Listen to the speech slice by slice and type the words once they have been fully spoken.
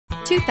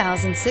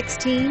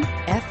2016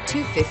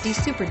 F-250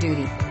 Super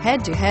Duty.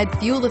 Head-to-head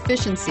fuel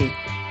efficiency,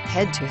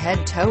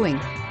 head-to-head towing,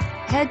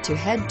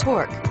 head-to-head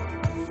torque.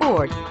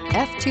 Ford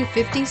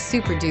F-250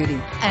 Super Duty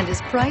and is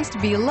priced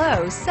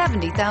below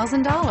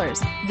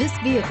 $70,000. This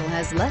vehicle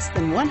has less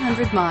than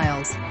 100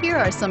 miles. Here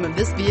are some of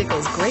this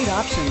vehicle's great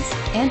options: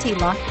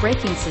 anti-lock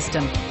braking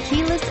system,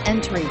 keyless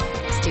entry,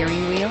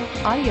 steering wheel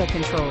audio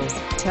controls,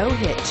 tow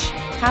hitch,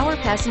 power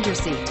passenger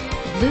seat,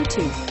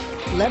 Bluetooth,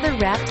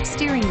 leather-wrapped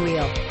steering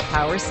wheel,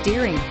 power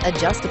steering,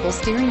 adjustable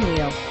steering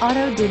wheel,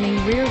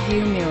 auto-dimming rear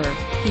view mirror,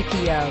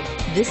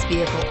 PPO. This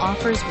vehicle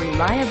offers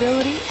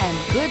reliability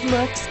and good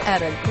looks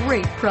at a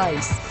great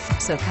price.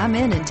 So come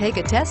in and take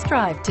a test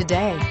drive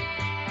today.